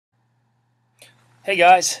Hey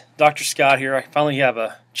guys, Dr. Scott here. I finally have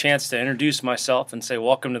a chance to introduce myself and say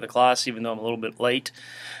welcome to the class, even though I'm a little bit late.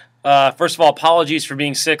 First of all, apologies for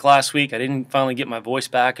being sick last week. I didn't finally get my voice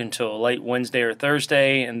back until late Wednesday or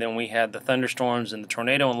Thursday, and then we had the thunderstorms and the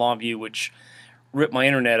tornado in Longview, which ripped my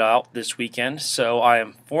internet out this weekend. So I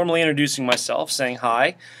am formally introducing myself, saying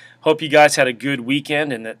hi. Hope you guys had a good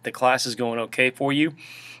weekend and that the class is going okay for you.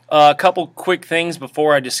 A couple quick things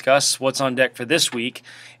before I discuss what's on deck for this week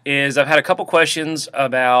is I've had a couple questions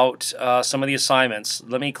about some of the assignments.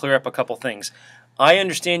 Let me clear up a couple things. I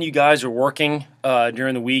understand you guys are working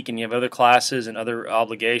during the week and you have other classes and other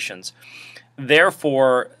obligations.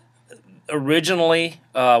 Therefore, originally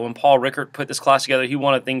when Paul Rickert put this class together, he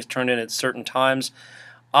wanted things turned in at certain times.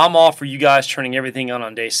 I'm all for you guys turning everything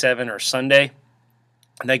on day 7 or Sunday.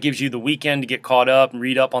 And that gives you the weekend to get caught up and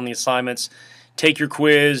read up on the assignments. Take your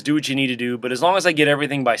quiz, do what you need to do, but as long as I get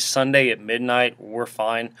everything by Sunday at midnight, we're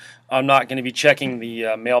fine. I'm not going to be checking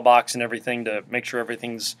the mailbox and everything to make sure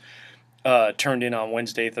everything's turned in on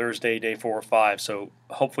Wednesday, Thursday, day 4 or 5, so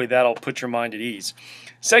hopefully that'll put your mind at ease.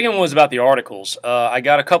 Second one was about the articles. I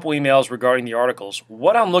got a couple emails regarding the articles.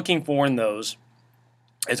 What I'm looking for in those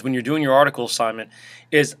is when you're doing your article assignment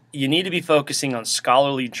is you need to be focusing on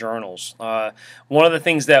scholarly journals. One of the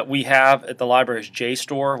things that we have at the library is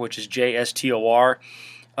JSTOR, which is JSTOR,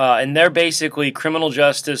 and they're basically criminal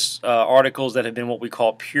justice articles that have been what we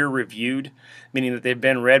call peer-reviewed, meaning that they've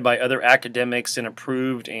been read by other academics and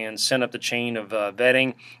approved and sent up the chain of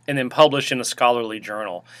vetting and then published in a scholarly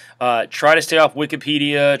journal. Try to stay off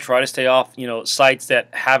Wikipedia, try to stay off sites that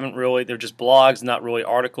haven't really, they're just blogs, not really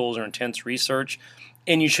articles or intense research,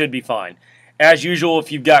 and you should be fine. As usual,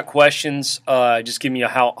 if you've got questions, just give me a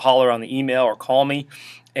holler on the email or call me,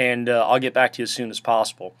 and I'll get back to you as soon as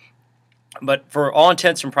possible. But for all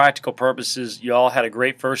intents and practical purposes, you all had a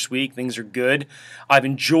great first week. Things are good. I've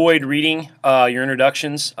enjoyed reading your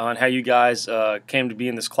introductions on how you guys came to be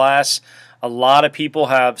in this class. A lot of people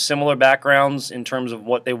have similar backgrounds in terms of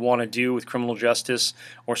what they want to do with criminal justice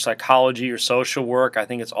or psychology or social work. I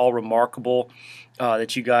think it's all remarkable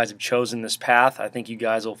that you guys have chosen this path. I think you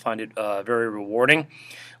guys will find it very rewarding.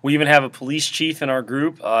 We even have a police chief in our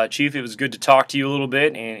group. Chief, it was good to talk to you a little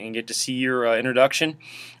bit and get to see your introduction.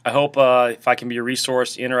 I hope if I can be a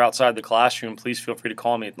resource in or outside the classroom, please feel free to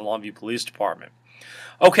call me at the Longview Police Department.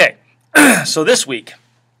 Okay, so this week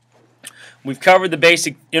we've covered the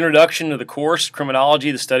basic introduction to the course,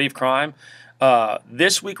 criminology, the study of crime.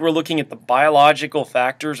 This week we're looking at the biological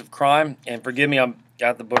factors of crime, and forgive me, I've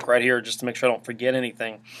got the book right here just to make sure I don't forget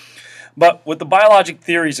anything. But with the biologic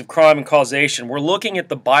theories of crime and causation, we're looking at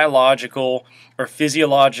the biological or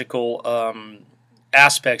physiological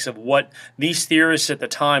aspects of what these theorists at the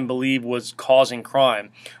time believed was causing crime,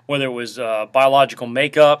 whether it was biological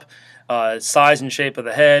makeup, size and shape of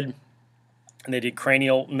the head, and they did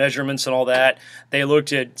cranial measurements and all that. They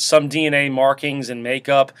looked at some DNA markings and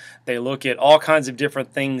makeup. They look at all kinds of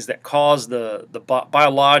different things that cause the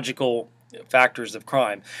biological factors of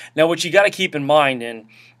crime. Now, what you got to keep in mind in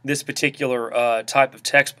this particular type of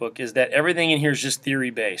textbook is that everything in here is just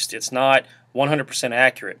theory-based. It's not 100%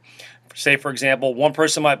 accurate. Say, for example, one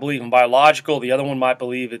person might believe in biological, the other one might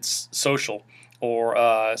believe it's social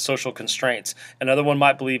or social constraints. Another one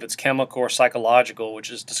might believe it's chemical or psychological, which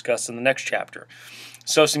is discussed in the next chapter.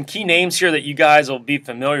 So some key names here that you guys will be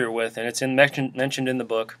familiar with, and it's mentioned in the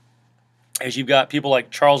book, is you've got people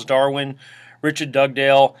like Charles Darwin, Richard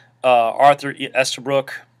Dugdale, Arthur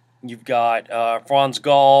Estabrook. You've got Franz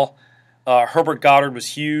Gall. Herbert Goddard was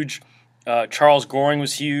huge. Charles Goring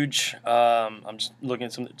was huge. I'm just looking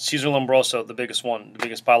at some. Cesar Lombroso, the biggest one, the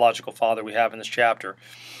biggest biological father we have in this chapter.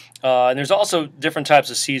 And there's also different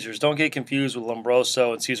types of Caesars. Don't get confused with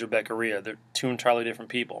Lombroso and Caesar Beccaria. They're two entirely different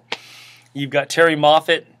people. You've got Terry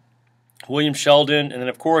Moffat, William Sheldon, and then,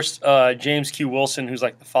 of course, James Q. Wilson, who's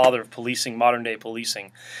like the father of policing, modern-day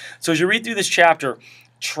policing. So as you read through this chapter,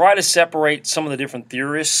 try to separate some of the different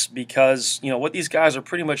theorists because, what these guys are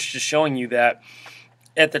pretty much just showing you that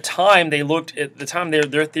at the time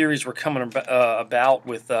their theories were coming about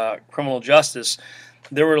with criminal justice,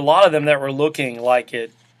 there were a lot of them that were looking like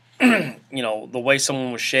at the way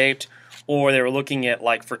someone was shaped, or they were looking at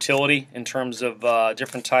like fertility in terms of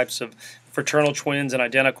different types of fraternal twins and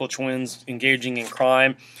identical twins engaging in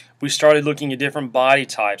crime. We started looking at different body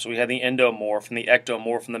types. We had the endomorph and the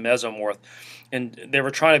ectomorph and the mesomorph, and they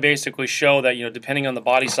were trying to basically show that depending on the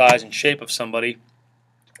body size and shape of somebody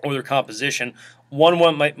or their composition, one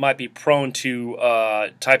might be prone to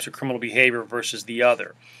types of criminal behavior versus the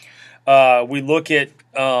other. We look at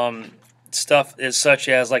stuff such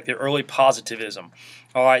as like the early positivism,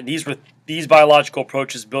 All right, these biological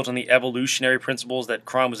approaches built on the evolutionary principles that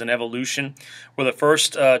crime was an evolution were the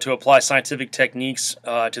first to apply scientific techniques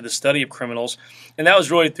to the study of criminals, and that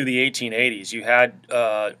was really through the 1880s. You had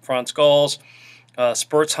Franz Gauss,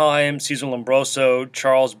 Spurzheim, Cesar Lombroso,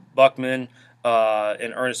 Charles Buckman,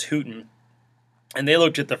 and Ernest Houghton. And they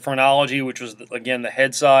looked at the phrenology, which was, again, the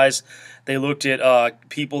head size. They looked at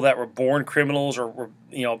people that were born criminals, or were,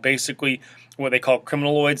 basically what they call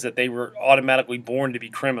criminaloids, that they were automatically born to be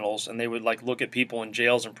criminals, and they would look at people in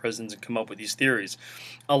jails and prisons and come up with these theories.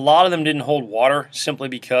 A lot of them didn't hold water, simply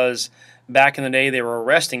because back in the day they were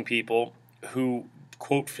arresting people who,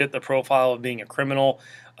 quote, fit the profile of being a criminal,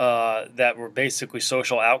 that were basically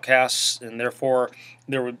social outcasts, and therefore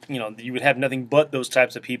there would you would have nothing but those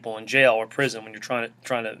types of people in jail or prison when you're trying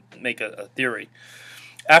to make a theory.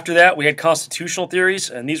 After that, we had constitutional theories,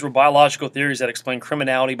 and these were biological theories that explain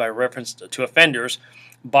criminality by reference to offenders,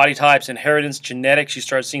 body types, inheritance, genetics. You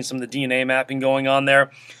start seeing some of the DNA mapping going on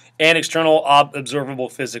there, and external observable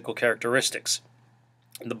physical characteristics.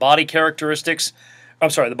 The body characteristics,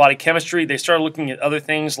 the body chemistry, they started looking at other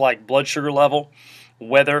things like blood sugar level,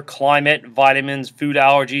 weather, climate, vitamins, food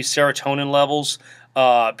allergies, serotonin levels,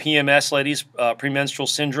 PMS, ladies, premenstrual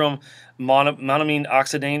syndrome, monoamine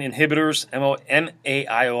oxidase inhibitors,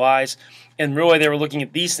 MAIOIs, and really they were looking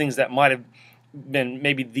at these things that might have been,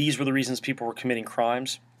 maybe these were the reasons people were committing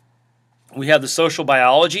crimes. We have the social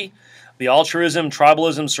biology, the altruism,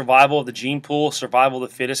 tribalism, survival of the gene pool, survival of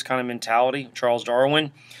the fittest kind of mentality, Charles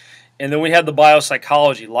Darwin. And then we have the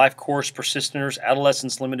biopsychology, life course persisters,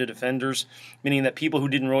 adolescence limited offenders, meaning that people who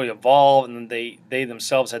didn't really evolve and they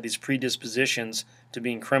themselves had these predispositions to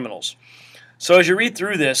being criminals. So as you read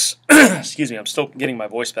through this, excuse me, I'm still getting my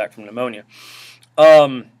voice back from pneumonia.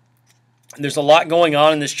 There's a lot going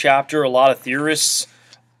on in this chapter, a lot of theorists.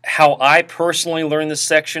 How I personally learned this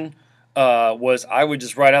section was I would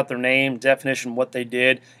just write out their name, definition, what they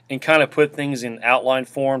did, and kind of put things in outline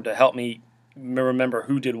form to help me remember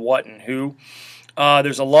who did what and who.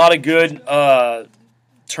 There's a lot of good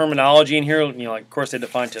terminology in here. Of course, they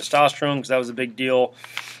define testosterone because that was a big deal.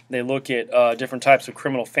 They look at different types of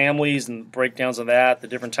criminal families and breakdowns of that, the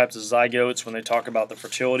different types of zygotes when they talk about the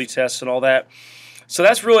fertility tests and all that. So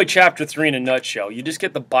that's really Chapter 3 in a nutshell. You just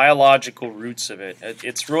get the biological roots of it.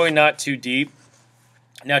 It's really not too deep.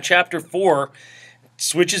 Now, Chapter 4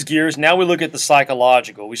 switches gears. Now we look at the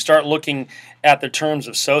psychological. We start looking at the terms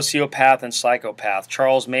of sociopath and psychopath.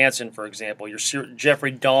 Charles Manson, for example, your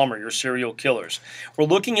Jeffrey Dahmer, your serial killers. We're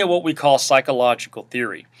looking at what we call psychological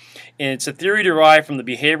theory. And it's a theory derived from the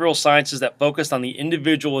behavioral sciences that focus on the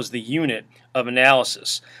individual as the unit of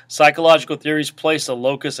analysis. Psychological theories place a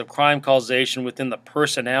locus of crime causation within the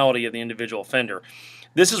personality of the individual offender.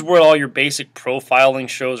 This is where all your basic profiling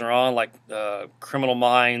shows are on, like Criminal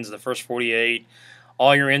Minds, The First 48,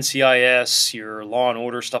 all your NCIS, your Law and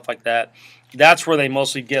Order, stuff like that. That's where they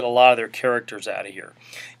mostly get a lot of their characters out of here.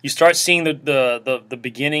 You start seeing the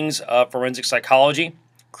beginnings of forensic psychology,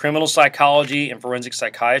 criminal psychology, and forensic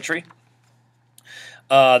psychiatry.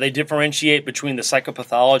 They differentiate between the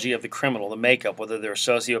psychopathology of the criminal, the makeup, whether they're a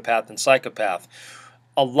sociopath and psychopath.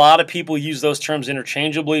 A lot of people use those terms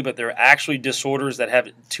interchangeably, but they're actually disorders that have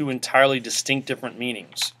two entirely distinct different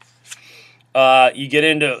meanings. You get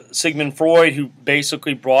into Sigmund Freud, who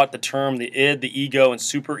basically brought the term the id, the ego, and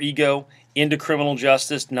superego into criminal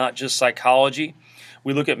justice, not just psychology.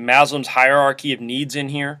 We look at Maslow's hierarchy of needs in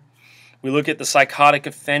here. We look at the psychotic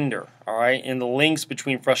offender, all right, and the links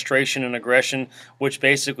between frustration and aggression, which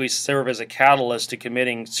basically serve as a catalyst to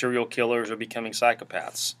committing serial killers or becoming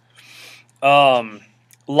psychopaths. A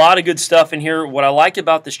lot of good stuff in here. What I like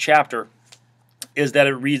about this chapter is that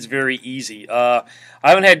it reads very easy. I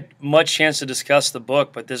haven't had much chance to discuss the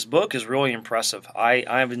book, but this book is really impressive.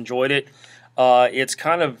 I've enjoyed it. It's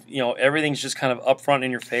kind of, everything's just kind of up front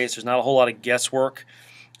in your face. There's not a whole lot of guesswork.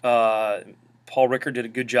 Paul Rickard did a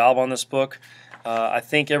good job on this book. I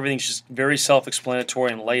think everything's just very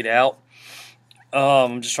self-explanatory and laid out.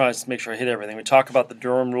 I'm just trying to make sure I hit everything. We talk about the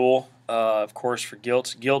Durham Rule, of course, for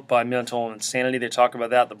guilt by mental insanity. They talk about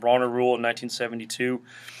that. The Bronner Rule in 1972.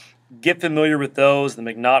 Get familiar with those. The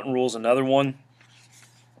McNaughton Rule is another one.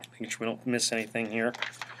 Making sure we don't miss anything here.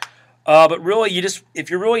 But really, if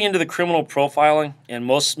you're really into the criminal profiling, and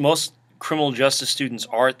most criminal justice students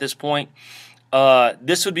are at this point,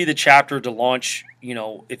 this would be the chapter to launch,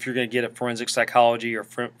 if you're going to get a forensic psychology or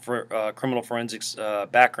criminal forensics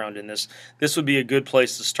background in this. This would be a good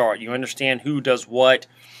place to start. You understand who does what,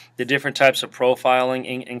 the different types of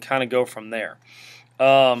profiling, and kind of go from there.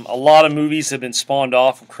 A lot of movies have been spawned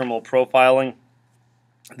off of criminal profiling.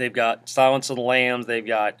 They've got Silence of the Lambs. They've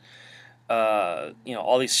got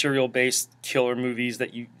all these serial-based killer movies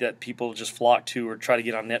that people just flock to or try to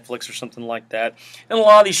get on Netflix or something like that. And a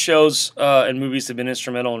lot of these shows and movies have been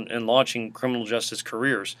instrumental in launching criminal justice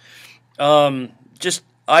careers.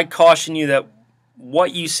 I caution you that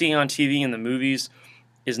what you see on TV and the movies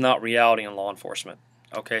is not reality in law enforcement.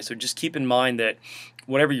 Okay, so just keep in mind that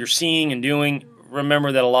whatever you're seeing and doing,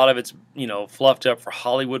 remember that a lot of it's fluffed up for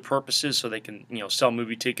Hollywood purposes, so they can sell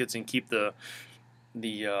movie tickets and keep the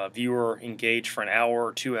viewer engaged for an hour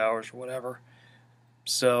or 2 hours or whatever.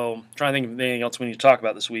 So I'm trying to think of anything else we need to talk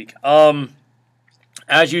about this week.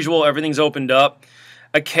 As usual, everything's opened up.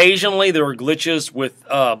 Occasionally there are glitches with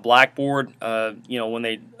Blackboard. When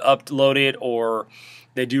they upload it or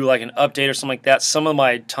they do like an update or something like that, some of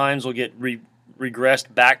my times will get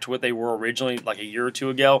regressed back to what they were originally, like a year or two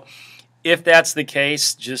ago. If that's the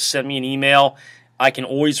case, just send me an email. I can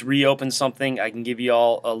always reopen something. I can give you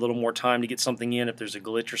all a little more time to get something in if there's a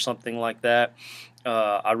glitch or something like that.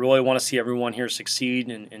 I really want to see everyone here succeed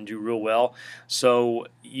and do real well. So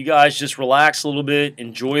you guys just relax a little bit,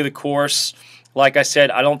 enjoy the course. Like I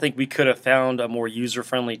said, I don't think we could have found a more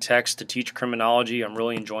user-friendly text to teach criminology. I'm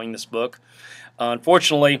really enjoying this book.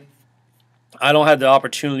 Unfortunately, I don't have the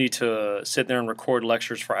opportunity to sit there and record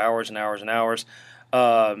lectures for hours and hours and hours,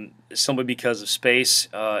 simply because of space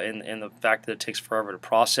and the fact that it takes forever to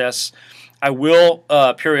process. I will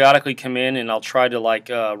periodically come in and I'll try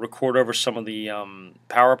to record over some of the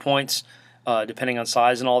PowerPoints, depending on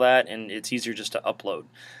size and all that, and it's easier just to upload.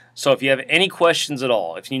 So if you have any questions at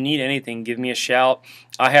all, if you need anything, give me a shout.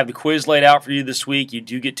 I have the quiz laid out for you this week. You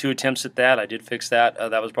do get 2 attempts at that. I did fix that.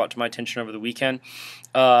 That was brought to my attention over the weekend.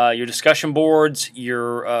 Your discussion boards,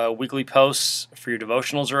 your weekly posts for your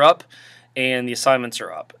devotionals are up, and the assignments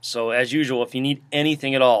are up. So as usual, if you need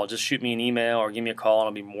anything at all, just shoot me an email or give me a call, and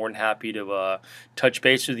I'll be more than happy to touch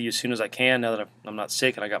base with you as soon as I can, now that I'm not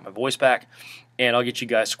sick and I got my voice back, and I'll get you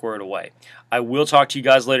guys squared away. I will talk to you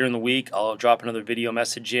guys later in the week. I'll drop another video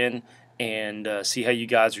message in and see how you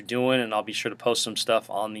guys are doing, and I'll be sure to post some stuff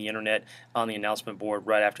on the internet on the announcement board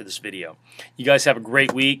right after this video. You guys have a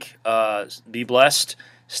great week. Be blessed,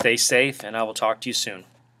 stay safe, and I will talk to you soon.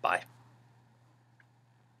 Bye.